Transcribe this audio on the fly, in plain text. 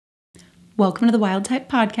Welcome to the Wild Type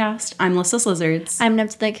Podcast. I'm Lyssa Lizards. I'm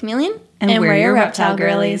Neptune the Chameleon. And we're your reptile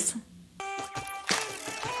girlies.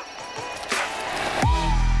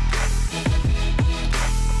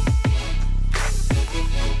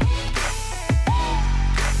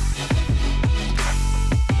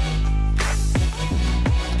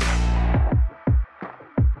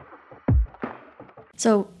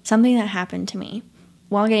 So something that happened to me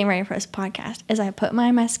while getting ready for this podcast is I put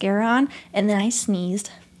my mascara on and then I sneezed.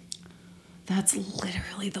 That's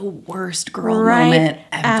literally the worst girl moment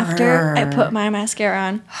ever. After I put my mascara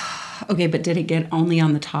on. Okay, but did it get only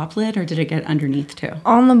on the top lid or did it get underneath too?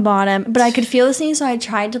 On the bottom. But I could feel the sneeze, so I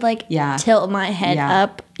tried to tilt my head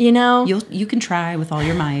up, you know? You can try with all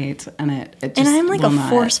your might and it just and I'm like a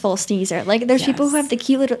forceful sneezer. Like there's people who have the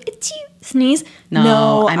cute little sneeze.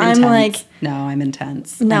 No, I'm intense. I'm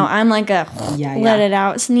intense. No, I'm like a let it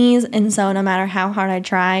out sneeze. And so no matter how hard I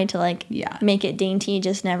try to make it dainty, it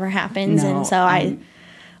just never happens. And so I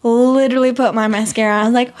literally put my mascara on. I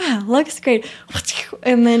was like, wow, looks great.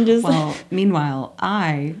 And then just... Well, meanwhile,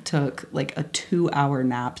 I took like a 2-hour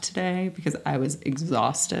nap today because I was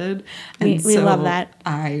exhausted. And we love that.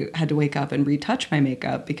 I had to wake up and retouch my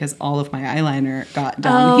makeup because all of my eyeliner got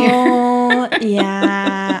down here. Oh,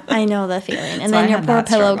 yeah. I know the feeling. And So then I your had poor that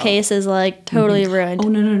struggle. pillowcase is like totally ruined. Oh,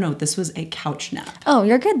 no. This was a couch nap. Oh,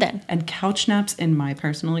 you're good then. And couch naps, in my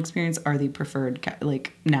personal experience, are the preferred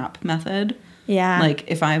nap method. Yeah. Like,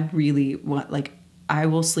 if I really want, I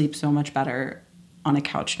will sleep so much better on a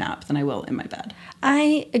couch nap than I will in my bed.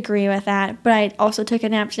 I agree with that. But I also took a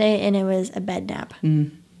nap today, and it was a bed nap.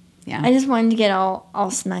 Yeah. I just wanted to get all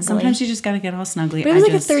snuggly. Sometimes you just got to get all snuggly. But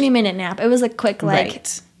it was a 30-minute nap. It was a quick, power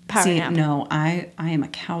nap. No, I am a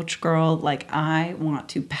couch girl. Like, I want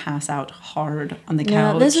to pass out hard on the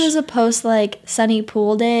couch. No, this was a post, sunny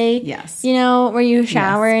pool day. Yes. You know, where you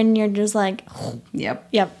shower and you're just like...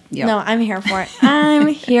 Yep. No, I'm here for it. I'm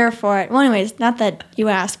here for it. Well, anyways, not that you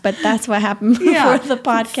asked, but that's what happened before the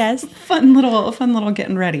podcast. Fun little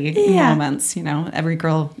getting ready moments, every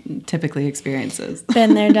girl typically experiences.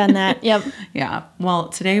 Been there, done that. Yep. Yeah. Well,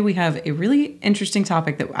 today we have a really interesting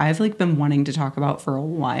topic that I've been wanting to talk about for a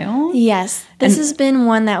while. Yes. This has been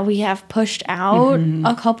one that we have pushed out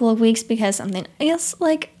a couple of weeks because something, I guess,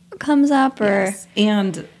 comes up or... Yes.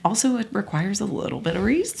 And also it requires a little bit of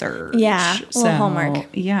research. Yeah, a little homework.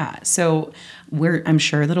 Yeah. So I'm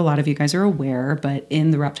sure that a lot of you guys are aware, but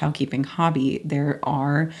in the reptile keeping hobby, there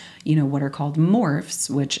are, what are called morphs,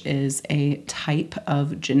 which is a type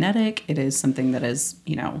of genetic. It is something that is,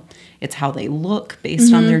 it's how they look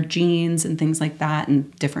based on their genes and things like that,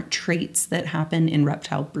 and different traits that happen in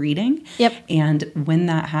reptile breeding. Yep. And when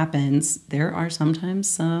that happens, there are sometimes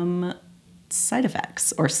some side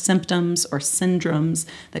effects or symptoms or syndromes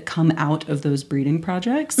that come out of those breeding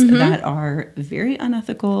projects that are very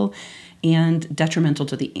unethical and detrimental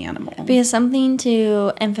to the animal. Because something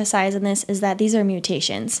to emphasize in this is that these are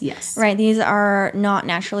mutations. Yes. Right? These are not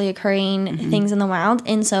naturally occurring things in the wild.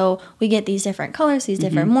 And so we get these different colors, these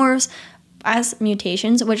different morphs as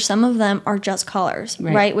mutations, which some of them are just colors,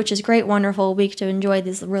 right? Which is great, wonderful. We get to enjoy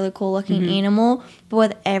this really cool looking animal. But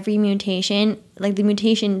with every mutation, the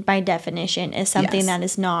mutation by definition is something that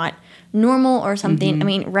is not normal or something. I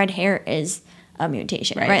mean, red hair is a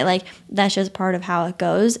mutation, right? That's just part of how it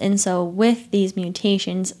goes. And so with these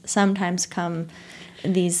mutations, sometimes come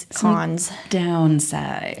these cons.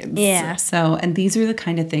 Downsides. Yeah. So, and these are the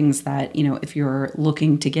kind of things that, if you're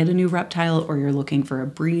looking to get a new reptile or you're looking for a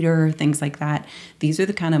breeder, things like that, these are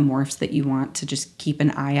the kind of morphs that you want to just keep an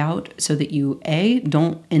eye out so that you, A,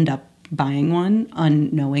 don't end up buying one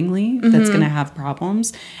unknowingly that's going to have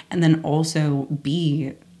problems. And then also,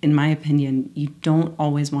 B, in my opinion, you don't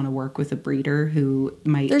always want to work with a breeder who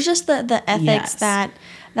might... There's just the ethics that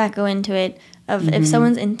go into it. If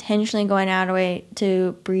someone's intentionally going out of their way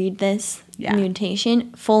to breed this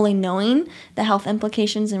mutation, fully knowing the health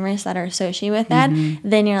implications and risks that are associated with that,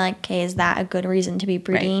 then you're like, okay, is that a good reason to be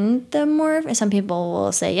breeding the morph? Some people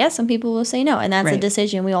will say yes, some people will say no. And that's a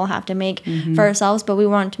decision we all have to make for ourselves. But we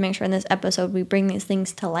want to make sure in this episode we bring these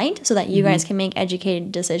things to light so that you guys can make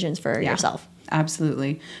educated decisions for yourself.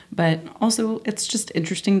 Absolutely. But also, it's just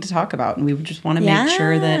interesting to talk about. And we just want to make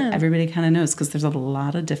sure that everybody kind of knows because there's a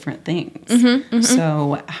lot of different things.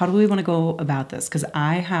 So how do we want to go about this? Because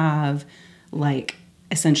I have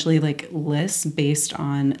essentially lists based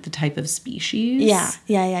on the type of species.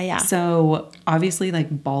 Yeah. So obviously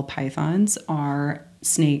ball pythons are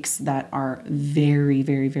snakes that are very,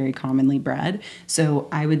 very, very commonly bred. So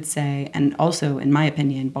I would say, and also in my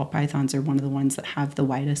opinion, ball pythons are one of the ones that have the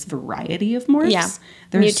widest variety of morphs. Yeah,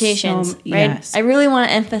 there's mutations, right? Yes. I really want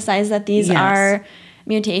to emphasize that these are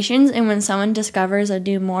mutations, and when someone discovers a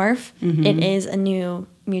new morph, it is a new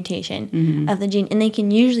mutation of the gene, and they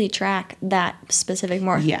can usually track that specific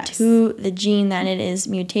morph to the gene that it is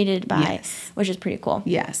mutated by, which is pretty cool.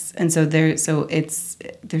 Yes, and so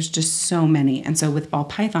there's just so many, and so with ball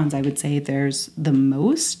pythons, I would say there's the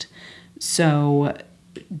most. So,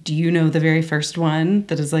 do you know the very first one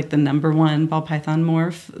that is like the number one ball python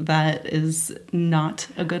morph that is not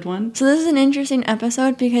a good one? So this is an interesting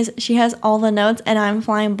episode because she has all the notes and I'm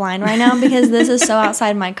flying blind right now because this is so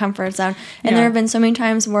outside my comfort zone. And there have been so many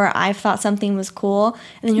times where I've thought something was cool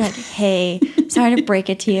and then you're like, hey, sorry to break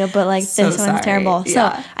it to you, but like this one's terrible.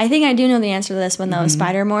 So I think I do know the answer to this one though,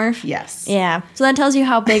 spider morph. Yes. Yeah. So that tells you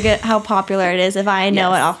how big how popular it is if I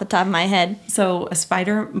know it off the top of my head. So a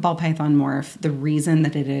spider ball python morph, the reason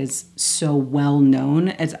that it is so well known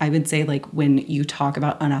is, I would say, like when you talk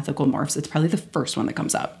about unethical morphs, it's probably the first one that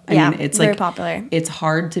comes up. I mean, it's very like popular. It's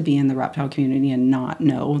hard to be in the reptile community and not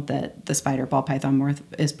know that the spider ball python morph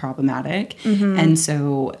is problematic. And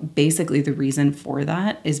so basically the reason for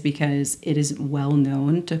that is because it is well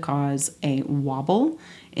known to cause a wobble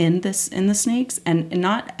in the snakes, and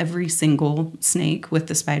not every single snake with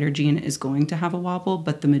the spider gene is going to have a wobble,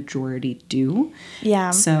 but the majority do.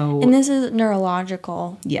 Yeah. So, and this is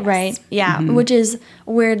neurological, right? Yeah, which is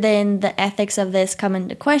where then the ethics of this come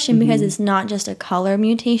into question because it's not just a color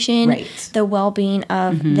mutation. Right. The well-being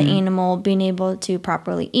of the animal being able to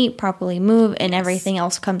properly eat, properly move, and everything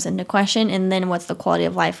else comes into question. And then what's the quality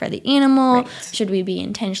of life for the animal? Right. Should we be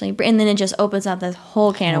intentionally? And then it just opens up this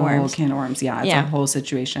whole can of worms. Yeah, it's a whole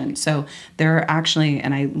situation. So there are actually,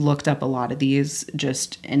 and I looked up a lot of these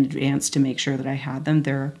just in advance to make sure that I had them.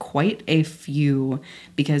 There are quite a few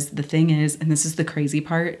because the thing is, and this is the crazy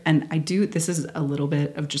part, and this is a little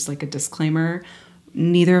bit of just like a disclaimer.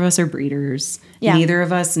 Neither of us are breeders. Yeah. Neither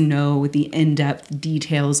of us know the in-depth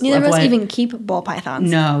details. Neither of us even keep ball pythons.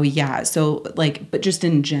 No, yeah. So like, but just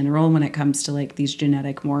in general, when it comes to like these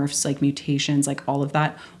genetic morphs, like mutations, like all of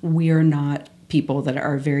that, we are not people that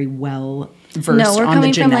are very well versed on the genetics. No, we're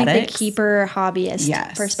coming from like the keeper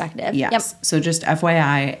hobbyist perspective. Yes. Yep. So just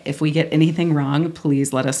FYI, if we get anything wrong,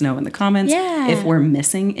 please let us know in the comments. Yeah. If we're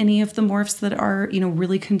missing any of the morphs that are,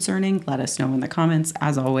 really really let us know in the comments.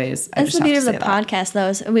 As always, that's the beauty of the podcast, though.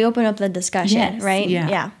 Is we open up the discussion, right?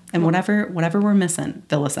 Yeah. And whatever we're missing,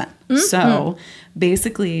 fill us in. So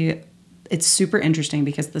basically, it's super interesting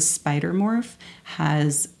because the spider morph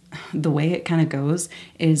has, the way it kind of goes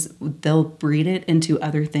is they'll breed it into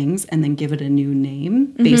other things and then give it a new name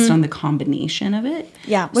based on the combination of it.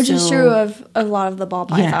 Yeah, which is true of a lot of the ball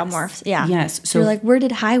python morphs. Yeah. Yes. So you're like, where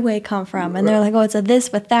did highway come from? And they're like, oh, it's a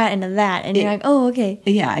this with that and a that. And you're like, oh, okay.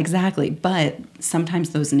 Yeah, exactly. But sometimes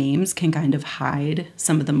those names can kind of hide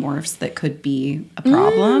some of the morphs that could be a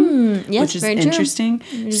problem, which is interesting.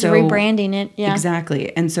 Just rebranding it. Yeah.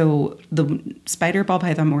 Exactly. And so the spider ball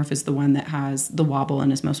python morph is the one that has the wobble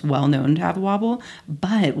and is most well known to have a wobble.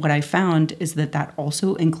 But what I found is that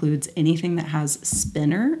also includes anything that has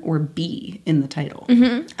spinner or bee in the title.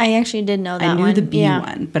 I actually did know that one. I knew the bee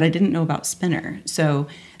one, but I didn't know about spinner. So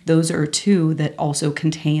those are two that also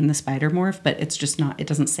contain the spider morph, but it's just not, it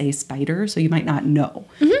doesn't say spider, so you might not know.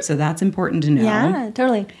 So that's important to know. Yeah,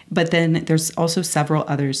 totally. But then there's also several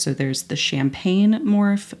others. So there's the champagne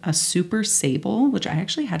morph, a super sable, which I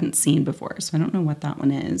actually hadn't seen before, so I don't know what that one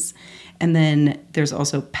is. And then there's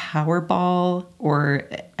also Powerball, or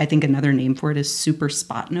I think another name for it is super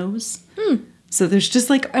spot nose. So there's just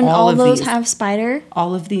like and all of these. And all those have spider?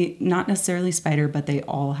 All of the, not necessarily spider, but they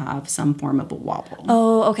all have some form of a wobble.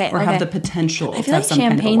 Oh, okay. Or have the potential I feel like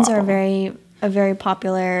champagnes are a very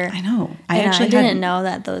popular. I know. I didn't know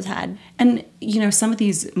that those had. And, some of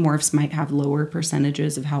these morphs might have lower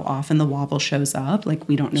percentages of how often the wobble shows up. Like,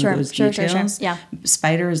 we don't know those details. Sure. Yeah.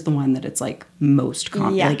 Spider is the one that it's like most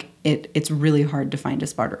common. Yeah. Like, it's really hard to find a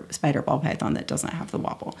spider ball python that doesn't have the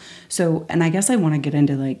wobble. So, and I guess I want to get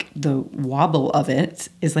into like the wobble of it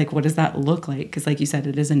is like, what does that look like? Because like you said,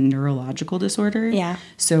 it is a neurological disorder. Yeah.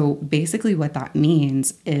 So basically what that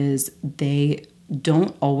means is they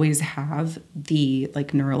don't always have the,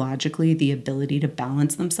 like, neurologically, the ability to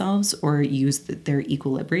balance themselves or use their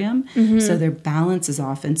equilibrium. So their balance is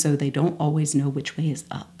off, and so they don't always know which way is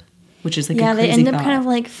up, which is like a crazy they end up thought. kind of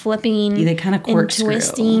like flipping they kind of corkscrew. And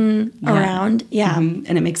twisting around. Yeah. And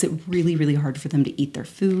it makes it really, really hard for them to eat their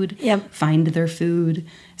food, find their food.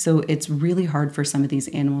 So it's really hard for some of these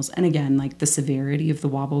animals. And again, like, the severity of the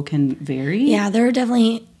wobble can vary. Yeah, there are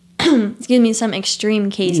definitely some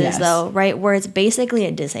extreme cases though, right, where it's basically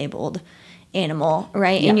a disabled animal,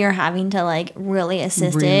 right? And you're having to like really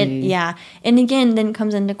assist it. Yeah. And again, then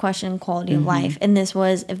comes into question quality of life. And if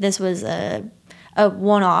this was a a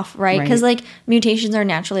one-off, right? Because like mutations are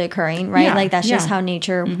naturally occurring, right? Yeah, Like that's just how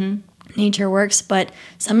nature works, but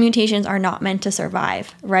some mutations are not meant to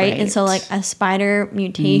survive, right? And so like a spider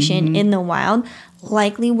mutation in the wild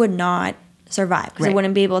likely would not survive because it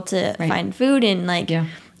wouldn't be able to find food and like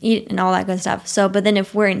eat and all that good stuff. So, but then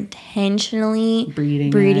if we're intentionally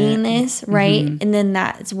breeding this, right? And then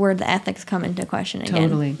that's where the ethics come into question again.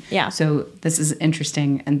 Totally. Yeah. So this is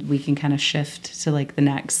interesting, and we can kind of shift to like the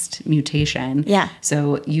next mutation. Yeah.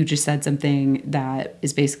 So you just said something that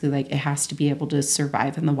is basically like it has to be able to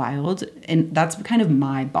survive in the wild, and that's kind of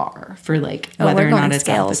my bar for like whether or not it's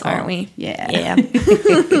scales, ethical. aren't we? Yeah.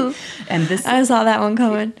 Yeah. And this, I saw that one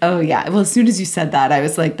coming. oh yeah. Well, as soon as you said that, I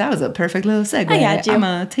was like, that was a perfect little segue. I got you. I'm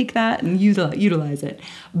gonna take that and utilize it.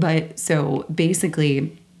 But so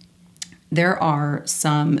basically, there are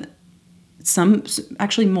some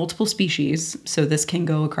actually multiple species. So this can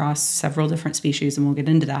go across several different species, and we'll get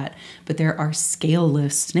into that. But there are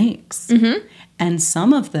scaleless snakes, and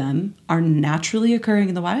some of them are naturally occurring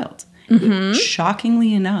in the wild.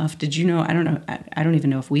 Shockingly enough, did you know? I don't know. I don't even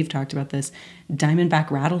know if we've talked about this.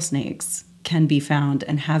 Diamondback rattlesnakes can be found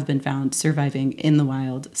and have been found surviving in the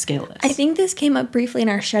wild, scaleless. I think this came up briefly in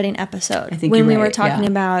our shedding episode. I think when you're we right, were talking yeah.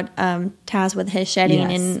 about Taz with his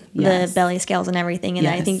shedding and the belly scales and everything, and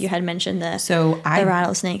I think you had mentioned the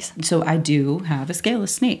rattlesnakes. So I do have a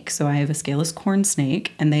scaleless snake. So I have a scaleless corn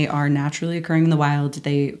snake, and they are naturally occurring in the wild.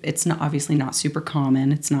 It's not obviously not super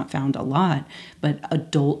common. It's not found a lot, but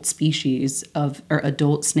adult snakes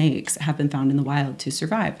have been found in the wild to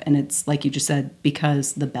survive. And it's like you just said,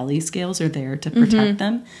 because the belly scales are there to protect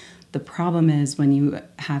them. The problem is when you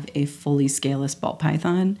have a fully scaleless ball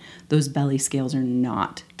python, those belly scales are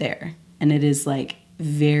not there. And it is like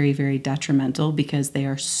very, very detrimental because they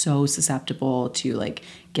are so susceptible to like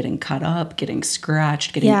getting cut up, getting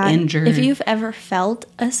scratched, getting injured. If you've ever felt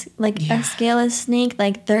a scaleless snake,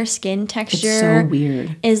 like their skin texture it's so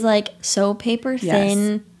weird. Is like so paper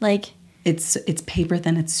thin. Like it's paper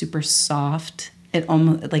thin, it's super soft. It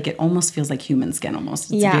almost feels like human skin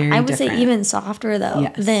almost. It's very I would different. say even softer though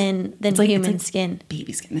than human skin.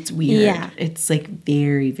 Baby skin. It's weird. Yeah. It's like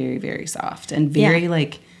very, very, very soft and very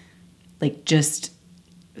like just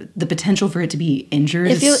the potential for it to be injured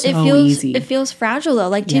is so easy. It feels fragile though,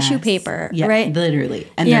 like tissue paper, right?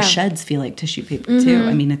 Literally. And their sheds feel like tissue paper too.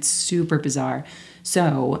 I mean, it's super bizarre.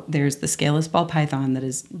 So there's the scaleless ball python that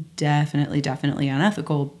is definitely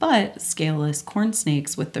unethical, but scaleless corn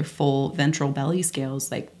snakes with their full ventral belly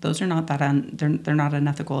scales, like those are not that they're not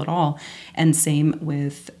unethical at all. And same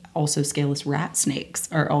with also scaleless rat snakes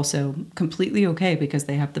are also completely okay because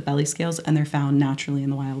they have the belly scales and they're found naturally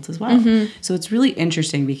in the wild as well. So it's really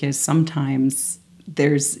interesting because sometimes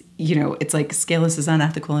there's, it's like scaleless is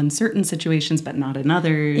unethical in certain situations, but not in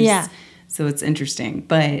others. Yeah. So it's interesting.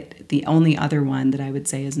 But the only other one that I would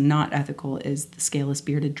say is not ethical is the scaleless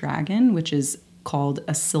bearded dragon, which is called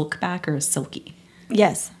a silkback or a silky.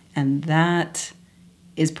 Yes. And that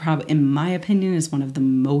is probably, in my opinion, is one of the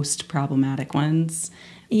most problematic ones.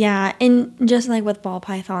 Yeah, and just like with ball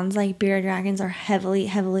pythons, like bearded dragons are heavily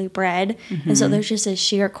bred. And so there's just a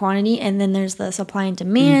sheer quantity, and then there's the supply and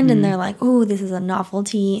demand, and they're like, oh, this is a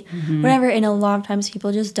novelty, whatever. And a lot of times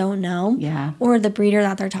people just don't know. Yeah. Or the breeder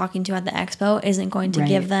that they're talking to at the expo isn't going to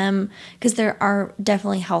give them, because there are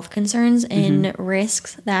definitely health concerns and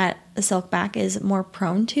risks that the silkback is more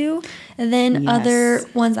prone to than other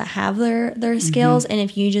ones that have their scales. And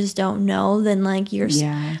if you just don't know, then like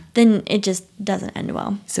then it just doesn't end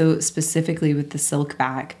well. So specifically with the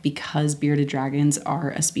silkback, because bearded dragons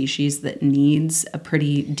are a species that needs a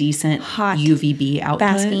pretty decent hot UVB output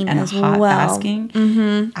basking and as a hot well.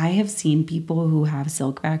 basking, I have seen people who have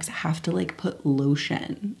silkbacks have to like put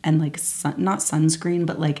lotion and like not sunscreen,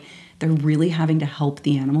 but like they're really having to help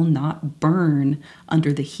the animal not burn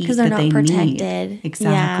under the heat that they need.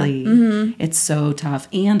 Exactly. Yeah. It's so tough.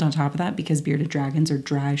 And on top of that, because bearded dragons are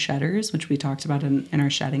dry shedders, which we talked about in our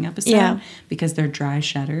shedding episode, because they're dry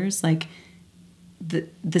shedders, like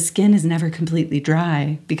the skin is never completely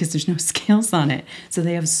dry because there's no scales on it. So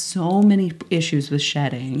they have so many issues with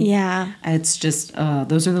shedding. Yeah. It's just,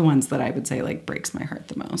 those are the ones that I would say like breaks my heart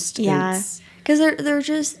the most. Yeah. Because they're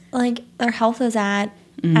just like, their health is at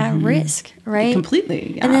risk, right?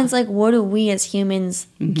 Completely, yeah. And then it's like, what do we as humans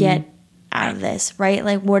get out of this, right?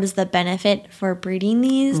 Like, what is the benefit for breeding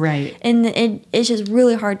these? Right. And it's just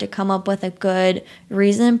really hard to come up with a good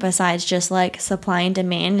reason besides just like supply and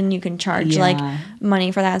demand, and you can charge like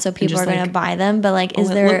money for that, so people are going to buy them. But like, is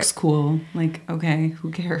there? It looks cool. Like, okay,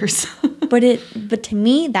 who cares? But to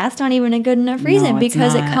me, that's not even a good enough reason,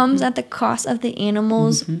 because it comes at the cost of the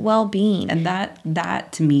animal's well-being. And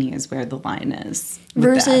that to me is where the line is.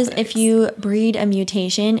 Versus if you breed a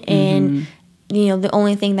mutation in, the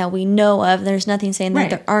only thing that we know of, there's nothing saying that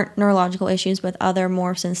there aren't neurological issues with other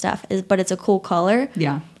morphs and stuff, but it's a cool color.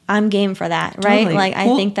 Yeah. I'm game for that, right? Totally. Like,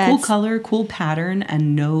 cool, I think that's... Cool color, cool pattern,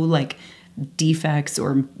 and no, like, defects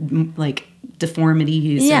or, like,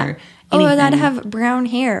 deformities or anything. Or that have brown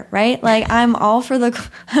hair, right? Like, I'm all for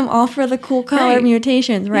the cool color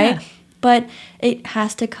mutations, right? Yeah. But it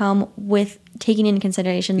has to come with taking into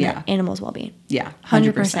consideration the animal's well-being. Yeah,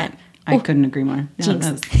 100%. I couldn't agree more. Yeah,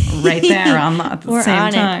 that's right there on at the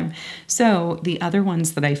same time. So the other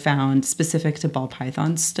ones that I found specific to ball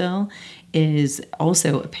pythons still is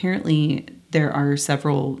also apparently there are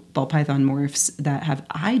several ball python morphs that have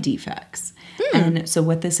eye defects. And so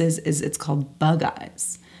what this is it's called bug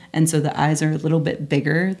eyes. And so the eyes are a little bit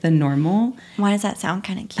bigger than normal. Why does that sound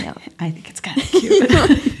kind of cute? I think it's kind of cute.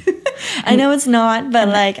 I know it's not, but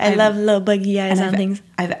like I love little buggy eyes on things.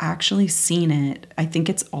 I've actually seen it. I think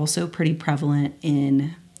it's also pretty prevalent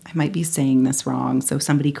in, I might be saying this wrong, so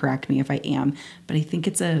somebody correct me if I am, but I think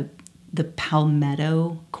it's the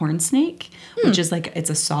palmetto corn snake, which is like, it's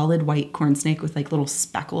a solid white corn snake with like little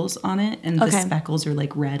speckles on it. And the speckles are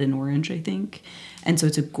like red and orange, I think. And so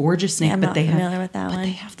it's a gorgeous snake, I'm but not they familiar with that one. They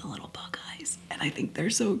have the little bug eyes. And I think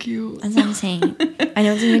they're so cute. That's what I'm saying. I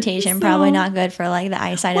know it's a mutation, probably not good for like the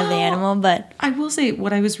eyesight of the animal, but I will say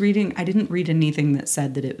what I was reading, I didn't read anything that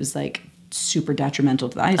said that it was like super detrimental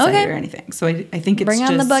to the eyesight or anything. So I think it's bring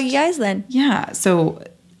on the buggy eyes then. Yeah. So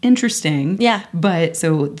interesting. Yeah. But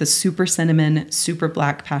so the super cinnamon, super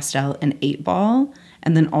black pastel, and 8-ball,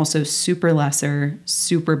 and then also super lesser,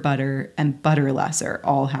 super butter, and butter lesser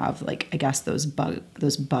all have like, I guess those bug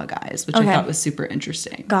eyes, which I thought was super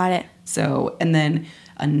interesting. Got it. So, and then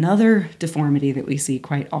another deformity that we see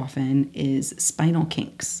quite often is spinal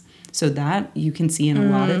kinks. So that you can see in a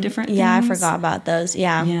lot of different things. Yeah, I forgot about those.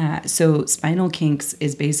 Yeah. Yeah. So spinal kinks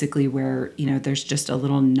is basically where, there's just a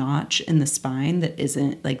little notch in the spine that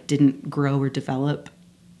didn't grow or develop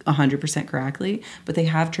 100% correctly, but they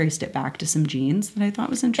have traced it back to some genes that I thought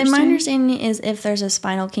was interesting. And my understanding is if there's a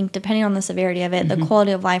spinal kink, depending on the severity of it, the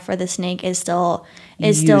quality of life for the snake is still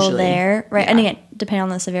there, right? Yeah. And again, depending on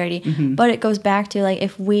the severity, but it goes back to like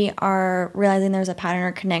if we are realizing there's a pattern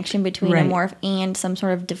or connection between a morph and some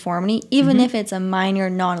sort of deformity, even if it's a minor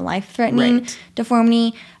non-life-threatening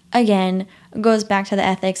deformity, again, goes back to the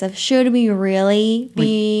ethics of should we really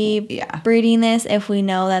be breeding this if we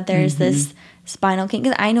know that there's this spinal kink?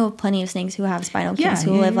 Because I know plenty of snakes who have spinal kinks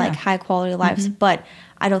who live like high quality lives, but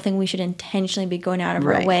I don't think we should intentionally be going out of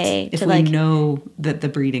our way if to we know that the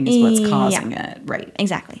breeding is what's causing it. Right.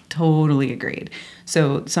 Exactly. Totally agreed.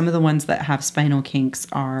 So some of the ones that have spinal kinks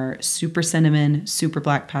are super cinnamon, super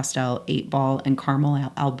black pastel, 8-ball, and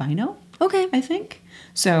caramel albino. Okay. I think.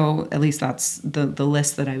 So at least that's the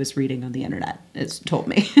list that I was reading on the internet. It's told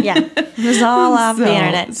me. Yeah. It was all off the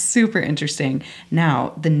internet. Super interesting.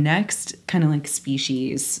 Now, the next kind of like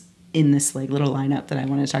species in this like little lineup that I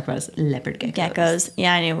want to talk about is leopard geckos. Geckos.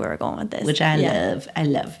 Yeah, I knew we were going with this. Which I love. I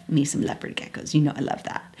love me some leopard geckos. I love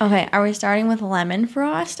that. Okay. Are we starting with lemon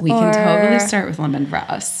frost? We can totally start with lemon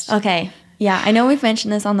frost. Okay. Yeah. I know we've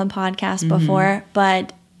mentioned this on the podcast before,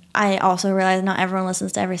 but I also realize not everyone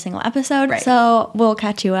listens to every single episode, so we'll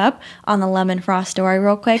catch you up on the lemon frost story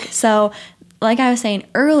real quick. So, like I was saying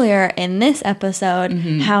earlier in this episode,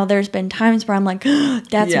 how there's been times where I'm like, oh,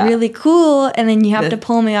 that's really cool, and then you have to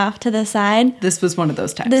pull me off to the side. This was one of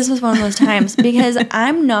those times. This was one of those times because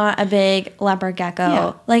I'm not a big leopard gecko.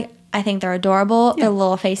 Yeah. Like, I think they're adorable. Yeah. Their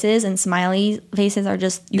little faces and smiley faces are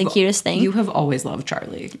just the cutest thing. You have always loved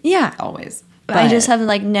Charlie. Yeah. Always. But I just have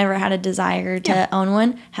like never had a desire to own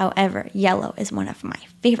one. However, yellow is one of my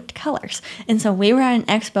favorite colors. And so we were at an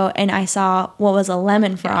expo and I saw what was a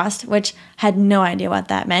lemon frost, which had no idea what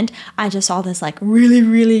that meant. I just saw this like really,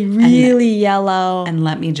 really, really yellow. And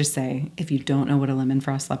let me just say, if you don't know what a lemon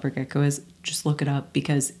frost leopard gecko is, just look it up,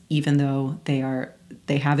 because even though they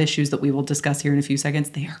have issues that we will discuss here in a few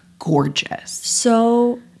seconds, they are gorgeous.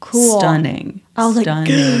 So cool. Stunning. I was like, I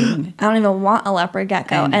don't even want a leopard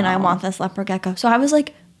gecko, and I want this leopard gecko. So I was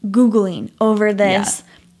like Googling over this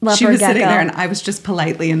leopard gecko. She was sitting there, and I was just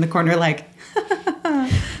politely in the corner like,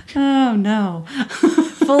 oh no.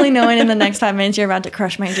 Fully knowing in the next 5 minutes you're about to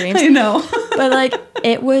crush my dreams. I know. But like,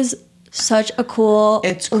 it was such a cool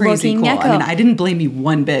It's crazy cool. Gecko. I mean, I didn't blame you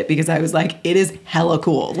one bit, because I was like, it is hella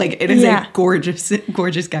cool. Like, it is a gorgeous,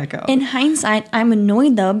 gorgeous gecko. In hindsight, I'm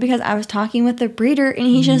annoyed though, because I was talking with the breeder and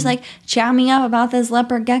he's just like chatting me up about this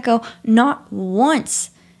leopard gecko. Not once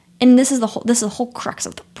and this is the whole crux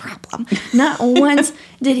of the problem. Not once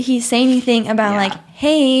did he say anything about like,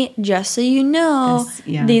 hey, just so you know,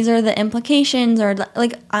 these are the implications, or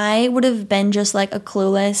like I would have been just like a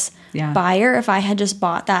clueless buyer if I had just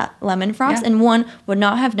bought that lemon frost, and one, would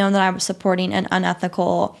not have known that I was supporting an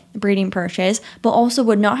unethical breeding purchase, but also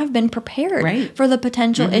would not have been prepared for the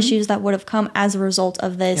potential issues that would have come as a result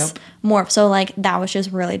of this morph. So like that was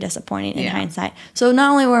just really disappointing in hindsight. So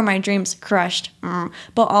not only were my dreams crushed,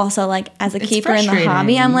 but also like as a keeper in the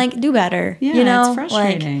hobby, I'm like, do better. Yeah, you know, it's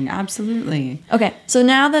frustrating. Like, absolutely. Okay, so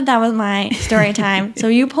now that was my story time, so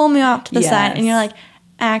you pull me off to the side and you're like,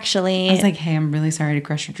 actually, I was like, hey, I'm really sorry to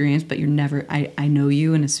crush your dreams, but you're never, I know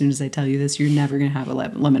you, and as soon as I tell you this, you're never going to have a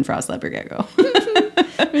lemon frost leopard gecko.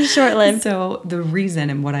 Short-lived. So the reason,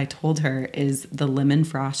 and what I told her, is the lemon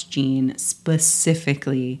frost gene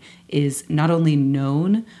specifically is not only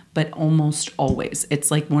known, but almost always. It's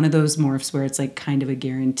like one of those morphs where it's like kind of a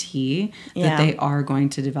guarantee that they are going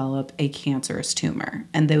to develop a cancerous tumor.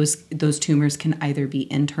 And those tumors can either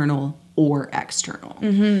be internal or external.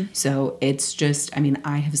 So it's just, I mean,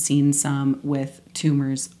 I have seen some with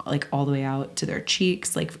tumors like all the way out to their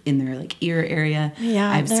cheeks, like in their like ear area.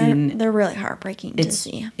 Yeah, they're really heartbreaking to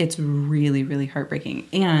see. It's really, really heartbreaking.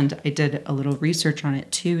 And I did a little research on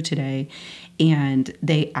it too today. And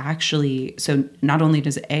they actually, so not only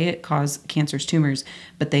does it cause cancerous tumors,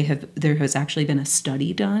 but there has actually been a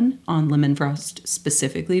study done on lemon frost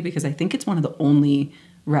specifically, because I think it's one of the only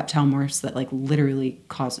reptile morphs that like literally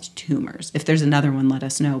causes tumors. If there's another one, let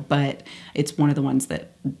us know. But it's one of the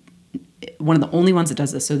only ones that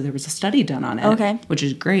does this. So there was a study done on it, which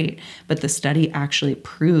is great. But the study actually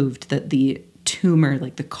proved that the tumor,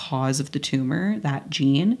 like the cause of the tumor, that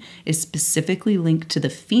gene, is specifically linked to the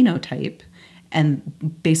phenotype.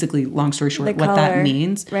 And basically, long story short, what that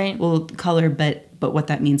means, well, color, but what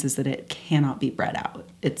that means is that it cannot be bred out.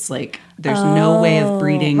 It's like there's no way of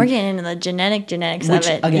breeding. We're getting into the genetics which, of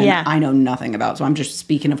it. Again, I know nothing about, so I'm just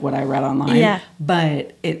speaking of what I read online. Yeah.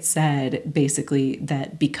 But it said basically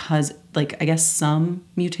that because, like, I guess some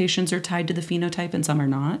mutations are tied to the phenotype and some are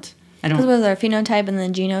not. Because with our phenotype and the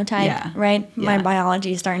genotype, right? Yeah. My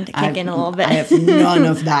biology is starting to kick in a little bit. I have none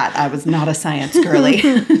of that. I was not a science girly.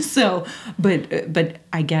 So, but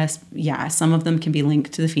I guess, some of them can be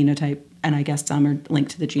linked to the phenotype, and I guess some are linked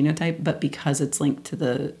to the genotype. But because it's linked to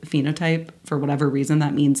the phenotype, for whatever reason,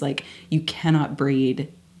 that means like you cannot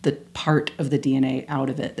breed the part of the DNA out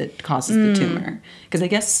of it that causes the tumor. Because I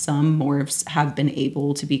guess some morphs have been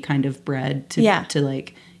able to be kind of bred to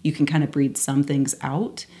like, you can kind of breed some things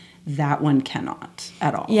out. That one cannot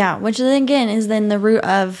at all. Yeah, which again is then the root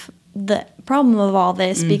of the problem of all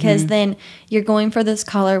this, because then you're going for this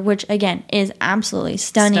color, which again is absolutely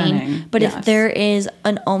stunning. But if there is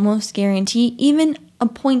an almost guarantee, even a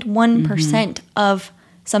 0.1% of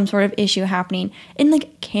some sort of issue happening in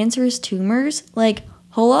like cancerous tumors, like,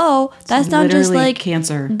 hello, that's not just like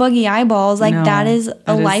cancer, buggy eyeballs. Like that is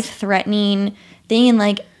a life-threatening thing. And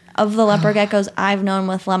like, of the leopard geckos I've known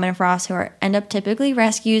with lemon frost who end up typically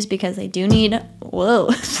rescues because they do need,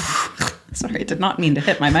 sorry, I did not mean to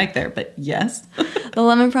hit my mic there, but yes. The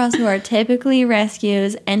lemon frost who are typically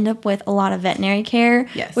rescues end up with a lot of veterinary care,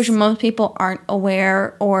 which most people aren't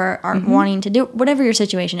aware or aren't wanting to do. Whatever your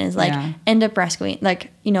situation is, like end up rescuing,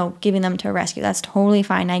 like, you know, giving them to a rescue. That's totally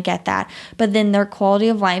fine. I get that. But then their quality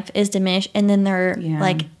of life is diminished, and then their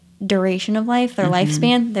like duration of life, their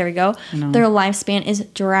lifespan, there we go. Their lifespan is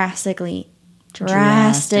drastically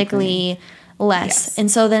less.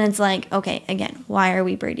 And so then it's like, okay, again, why are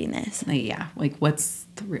we breeding this? Like what's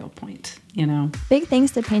the real point, you know? Big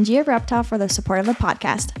thanks to Pangea Reptile for their support of the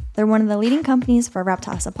podcast. They're one of the leading companies for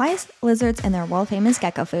reptile supplies, lizards, and their world-famous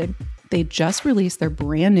gecko food. They just released their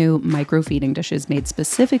brand new micro feeding dishes made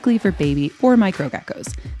specifically for baby or micro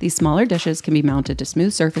geckos. These smaller dishes can be mounted to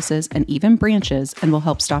smooth surfaces and even branches and will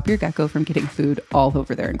help stop your gecko from getting food all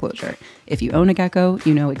over their enclosure. If you own a gecko,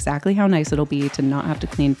 you know exactly how nice it'll be to not have to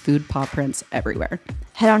clean food paw prints everywhere.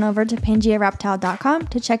 Head on over to PangeaReptile.com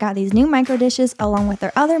to check out these new micro dishes along with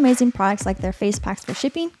their other amazing products like their face packs for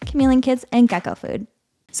shipping, chameleon kits, and gecko food.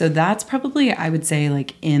 So that's probably, I would say,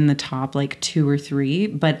 like in the top like 2 or 3,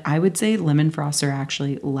 but I would say lemon frosts are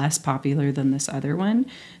actually less popular than this other one.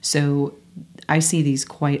 So I see these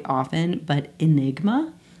quite often, but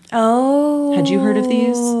Enigma. Oh. Had you heard of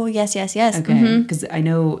these? Yes. Okay. Because I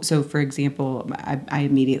know, so for example, I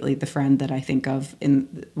immediately, the friend that I think of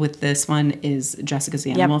with this one is Jessica's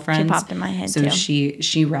Animal Friends. She popped in my head so too.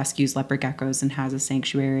 She rescues leopard geckos and has a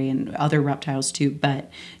sanctuary and other reptiles too, but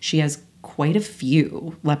she has quite a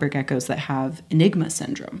few leopard geckos that have Enigma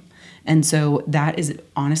syndrome. And so that is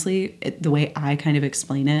honestly the way I kind of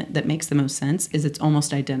explain it that makes the most sense is it's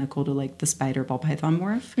almost identical to like the spider ball python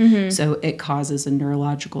morph. So it causes a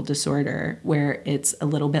neurological disorder where it's a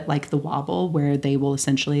little bit like the wobble, where they will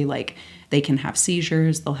essentially like they can have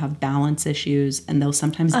seizures, they'll have balance issues, and they'll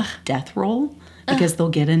sometimes death roll because they'll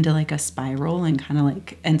get into like a spiral and kind of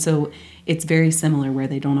like, and so it's very similar where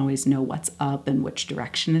they don't always know what's up and which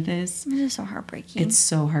direction it is. It's just so heartbreaking. It's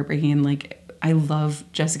so heartbreaking. And like, I love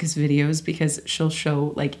Jessica's videos because she'll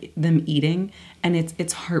show like them eating, and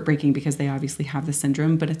it's heartbreaking because they obviously have the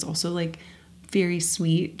syndrome, but it's also like very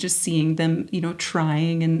sweet just seeing them, you know,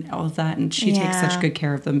 trying and all of that. And she takes such good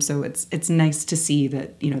care of them. So it's nice to see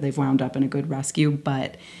that, you know, they've wound up in a good rescue.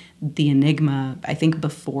 But the Enigma, I think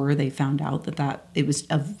before they found out that it was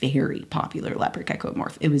a very popular leopard gecko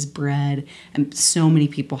morph. It was bred and so many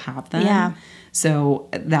people have them. Yeah. So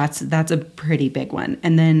that's a pretty big one.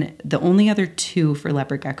 And then the only other two for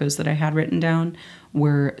leopard geckos that I had written down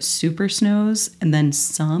were super snows and then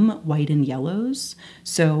some white and yellows.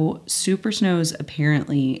 So super snows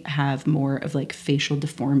apparently have more of like facial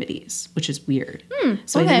deformities, which is weird.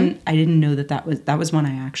 So okay. I didn't know that was one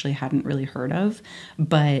I actually hadn't really heard of,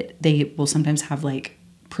 but they will sometimes have like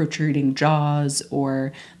protruding jaws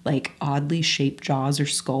or like oddly shaped jaws or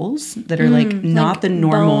skulls that are like not like the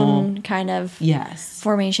normal bone kind of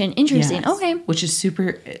formation. Yes. Interesting. Okay. Which is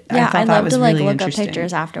super. Yeah, I'd love to like really look up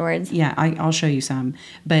pictures afterwards. Yeah, I'll show you some.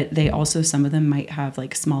 But they also, some of them might have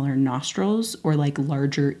like smaller nostrils or like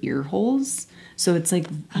larger ear holes. So it's like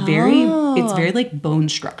it's very like bone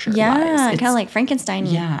structure. Yeah, kind of like Frankenstein.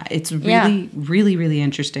 Yeah, it's really, really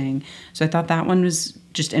interesting. So I thought that one was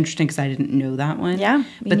just interesting because I didn't know that one. Yeah,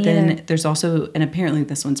 but then there's also, and apparently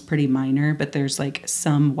this one's pretty minor, but there's like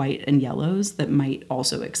some white and yellows that might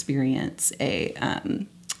also experience a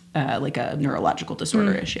like a neurological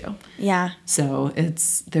disorder issue. Yeah. So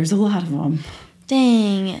there's a lot of them.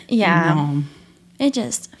 Dang. Yeah. It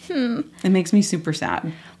just it makes me super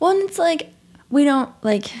sad. Well, and it's like, we don't,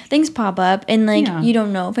 like, things pop up and, like, you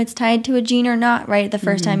don't know if it's tied to a gene or not, right? The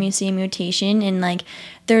first time you see a mutation, and, like,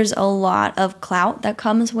 there's a lot of clout that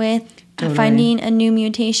comes with finding a new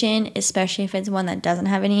mutation, especially if it's one that doesn't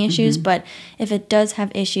have any issues. But if it does have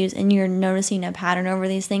issues and you're noticing a pattern over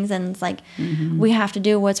these things, then it's like, we have to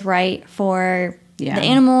do what's right for the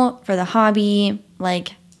animal, for the hobby.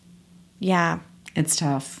 Like, it's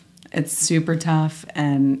tough. It's super tough.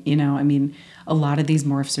 And, you know, I mean, a lot of these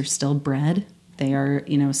morphs are still bred. They are,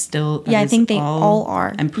 you know, still. I think they all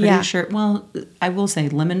are. I'm pretty sure. Well, I will say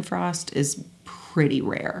Lemon Frost is pretty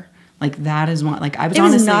rare. Like that is one. Like I was. It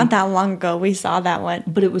was honestly, not that long ago we saw that one,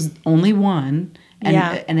 but it was only one.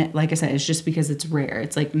 And it, like I said, it's just because it's rare.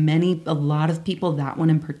 It's like a lot of people, that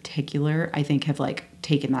one in particular, I think have like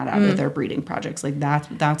taken that out of their breeding projects. Like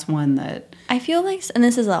that's one that I feel like, and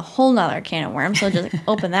this is a whole nother can of worms, so just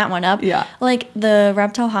open that one up. Like the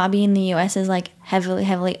reptile hobby in the US is like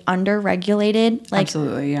heavily under-regulated. Like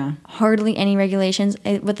absolutely, hardly any regulations,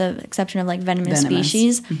 with the exception of like venomous.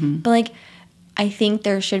 Species. But like, I think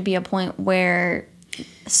there should be a point where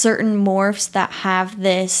certain morphs that have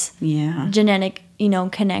this genetic, you know,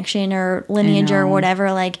 connection or lineage or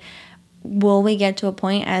whatever, like, will we get to a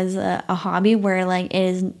point as a hobby where like it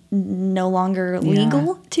is no longer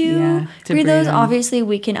legal to breed those? Obviously,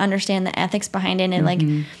 we can understand the ethics behind it, and like,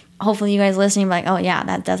 hopefully you guys listening like, oh yeah,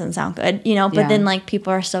 that doesn't sound good, you know, but then like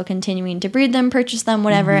people are still continuing to breed them, purchase them,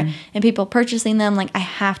 whatever, and people purchasing them, like I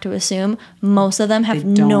have to assume most of them have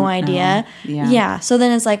no idea. So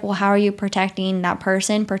then it's like, well, how are you protecting that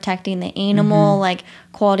person, protecting the animal, like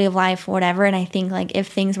quality of life, whatever? And I think like if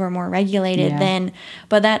things were more regulated then,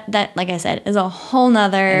 but that like I said is a whole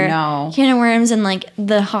nother can of worms, and like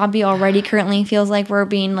the hobby already currently feels like we're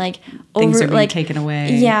being like taken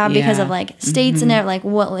away because of like states and like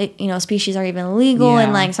what, you know, species are even legal,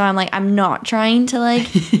 and like, so I'm like, I'm not trying to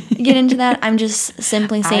like get into that. I'm just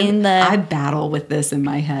simply saying I battle with this in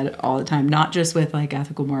my head all the time, not just with like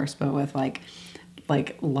ethical morphs, but with like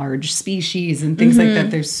large species and things like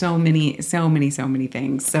that. There's so many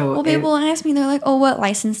things. So well, people ask me, they're like, oh, what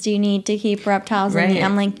license do you need to keep reptiles? And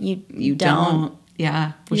I'm like, you don't.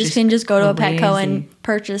 Yeah, you just can just go to a Petco and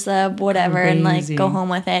purchase a whatever and like go home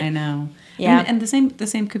with it. I know. Yeah, and the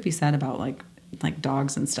same could be said about like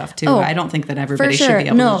dogs and stuff too. I don't think that everybody should be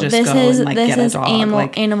able to just go and like get a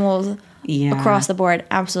dog. Animals across the board,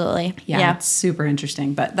 absolutely. Yeah, it's super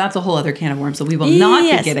interesting, but that's a whole other can of worms that we will not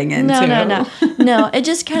be getting into. No, it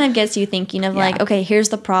just kind of gets you thinking of like, okay, here's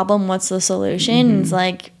the problem, what's the solution? It's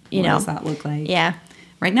like, you know, what does that look like? Yeah.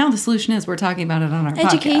 right now the solution is we're talking about it on our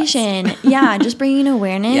education. podcast. Yeah, just bringing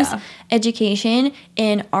awareness, Yeah. education,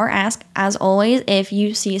 and our ask, as always, if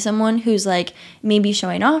you see someone who's like maybe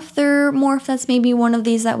showing off their morph that's maybe one of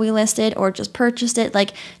these that we listed or just purchased it,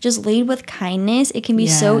 like just lead with kindness. It can be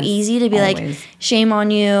so Yes, easy to be always. like, shame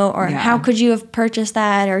on you, or Yeah. how could you have purchased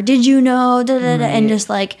that, or did you know, and just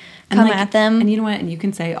like come like, at them. And you know what? And you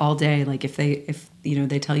can say all day, like if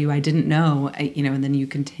they tell you I didn't know, and then you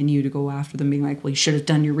continue to go after them being like, well, you should have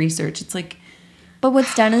done your research. It's like, but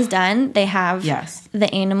what's done is done. They have yes.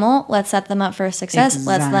 the animal. Let's set them up for success.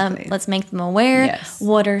 Exactly. Let's make them aware. Yes.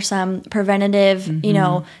 What are some preventative,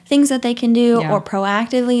 things that they can do, Yeah. or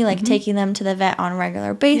proactively, like taking them to the vet on a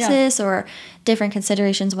regular basis, or different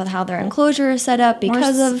considerations with how their enclosure is set up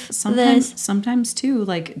because of this. Sometimes too,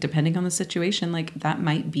 like depending on the situation, like that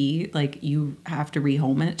might be like you have to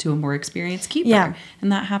rehome it to a more experienced keeper. Yeah.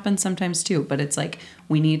 And that happens sometimes too. But it's like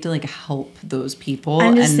we need to like help those people.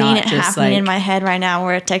 I'm just and seeing not it just happening like, in my head right now,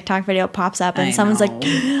 where a TikTok video pops up and someone's like,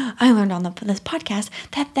 I learned on this podcast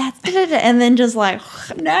that's and then just like,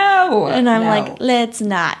 no. and I'm like, let's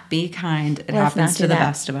not. Be kind. It Let's happens not to do the that.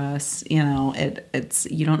 best of us. It's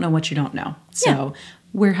you don't know what you don't know. So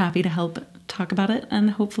we're happy to help talk about it, and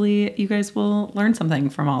hopefully you guys will learn something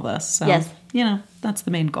from all this. So Yes. That's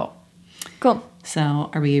the main goal. Cool. So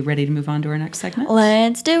are we ready to move on to our next segment?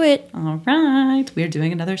 Let's do it. All right. We are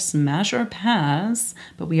doing another smash or pass,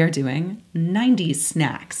 but we are doing 90s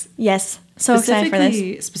snacks. Yes. So excited for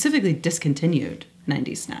this. Specifically discontinued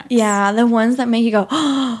 90s snacks. Yeah, the ones that make you go,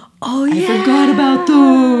 oh yeah. I forgot about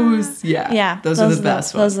those. Yeah. Yeah. Those are the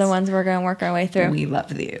best ones. Those are the ones we're going to work our way through. We love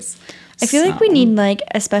these. I feel like we need like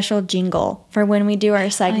a special jingle for when we do our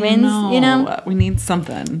segments, We need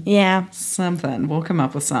something. Yeah. Something. We'll come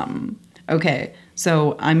up with something. Okay.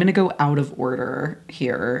 So I'm going to go out of order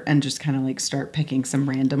here and just kind of like start picking some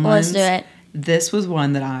random ones. Let's do it. This was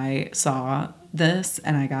one that I saw this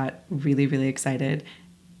and I got really, really excited.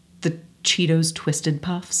 The Cheetos Twisted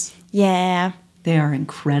Puffs. Yeah. They are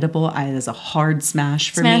incredible. It is a hard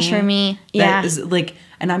smash for me. Smash for me. Yeah. That is like,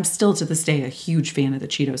 and I'm still to this day a huge fan of the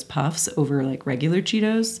Cheetos Puffs over like regular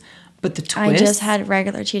Cheetos. But the twists. I just had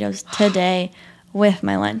regular Cheetos today with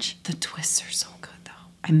my lunch. The twists are so good though.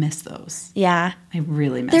 I miss those. Yeah. I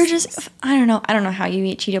really miss They're those. just, I don't know how you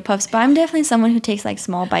eat Cheeto Puffs, but I'm definitely someone who takes like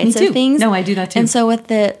small bites Me too. of things. No, I do that too. And so with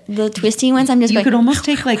the twisty ones, I'm just You like, could almost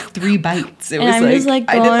take like 3 bites. It and was I'm just like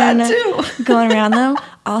I did that too. going around them.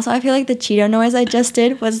 Also, I feel like the Cheeto noise I just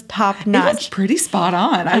did was top It was notch. pretty spot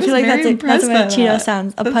on. I feel was like very that's impressed what a by Cheeto that.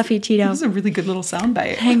 sounds, a puffy Cheeto. That was a really good little sound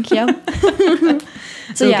bite. Thank you.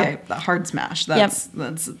 So okay, yeah, the hard smash. That's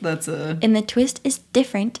a and the twist is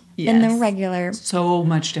different than the Yes. regular so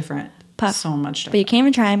much different. puff. So much But you different. can't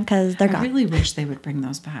even try them because they're I gone. really wish they would bring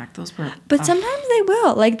those back. Those were But sometimes they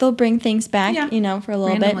will. Like they'll bring things back, for a little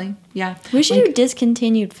randomly. bit. Yeah. We should do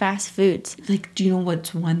discontinued fast foods. Like, do you know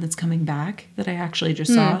what's one that's coming back that I actually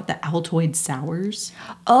just saw? The Altoid Sours.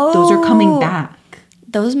 Oh, Those are coming back.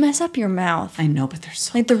 Those mess up your mouth. I know, but they're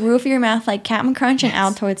so Like the roof of your mouth, like Captain Crunch and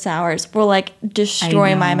Altoid Sours will like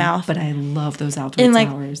destroy my mouth. But I love those Altoid in like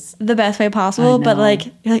Sours. the best way possible, but know. like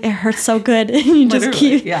you're like it hurts so good, and you just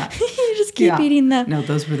Literally, keep you just keep Yeah. eating them. No,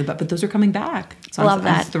 those were the best. But those are coming back. So Love I'm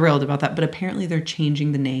that. thrilled about that. But apparently they're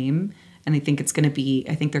changing the name. And I think it's going to be,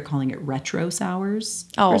 I think they're calling it Retro Sours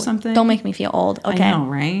or something. Don't make me feel old. Okay. I know,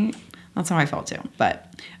 right? That's how I felt too.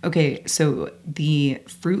 But, okay, so the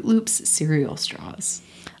Fruit Loops cereal straws.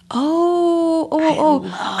 I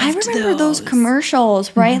remember those those.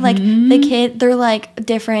 commercials, right? Like the kid, they're like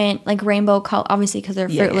different, like rainbow color, obviously because they're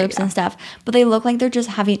Fruit Loops and stuff. But they look like they're just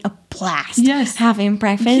having a blast. Yes. Having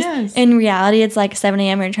breakfast. Yes. In reality, it's like 7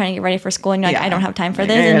 a.m. You're trying to get ready for school, and you're like, I don't have time for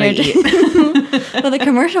this, and you're just. But the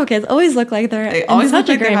commercial kids always look like they're in such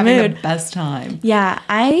a great having mood. the best time. Yeah,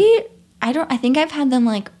 I think I've had them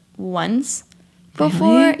like once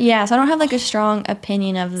before. Really? Yeah, so I don't have like a strong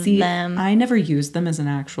opinion of them. I never used them as an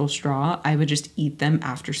actual straw. I would just eat them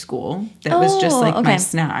after school. That was just like my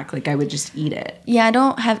snack. Like I would just eat it. Yeah, I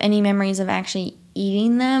don't have any memories of actually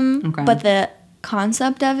eating them, Okay. but the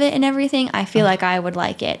concept of it and everything, I feel like I would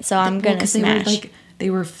like it. So I'm gonna smash. They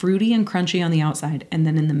were fruity and crunchy on the outside, and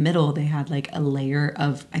then in the middle they had like a layer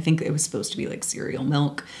of, I think it was supposed to be like cereal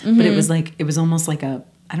milk, but it was almost like a,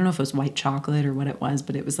 I don't know if it was white chocolate or what it was,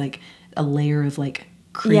 but it was like a layer of like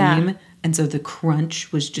cream, Yeah. and so the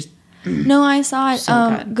crunch was just No, I saw it.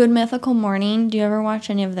 So good. Good Mythical Morning. Do you ever watch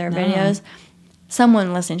any of their videos?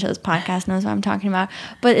 someone listening to this podcast knows what I'm talking about.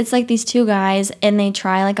 But it's like these two guys, and they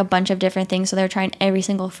try like a bunch of different things. So they're trying every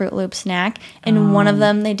single Fruit Loop snack. And one of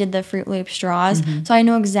them, they did the Fruit Loop straws. So I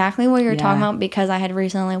know exactly what you're talking about because I had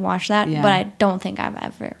recently watched that. Yeah. But I don't think I've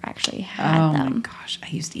ever actually had them. Oh my gosh, I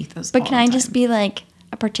used to eat those. But all can the I time. just be like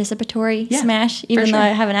a participatory smash, even though I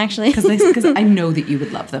haven't actually? Because I know that you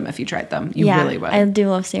would love them if you tried them. You really would. I do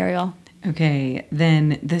love cereal. Okay,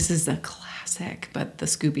 then this is a classic, but the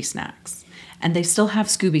Scooby Snacks. And they still have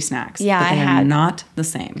Scooby Snacks. Yeah, but they I are not the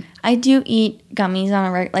same. I do eat gummies on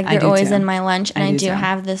a like they're always too. in my lunch, and I do too.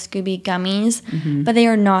 have the Scooby gummies, but they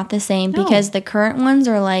are not the same because the current ones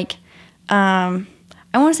are like, I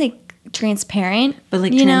want to say transparent, But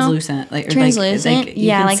like you know? translucent. Like, Translucent, like you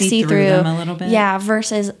can see through them a little bit. Yeah,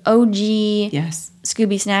 versus OG Yes.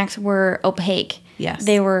 Scooby Snacks were opaque. Yes.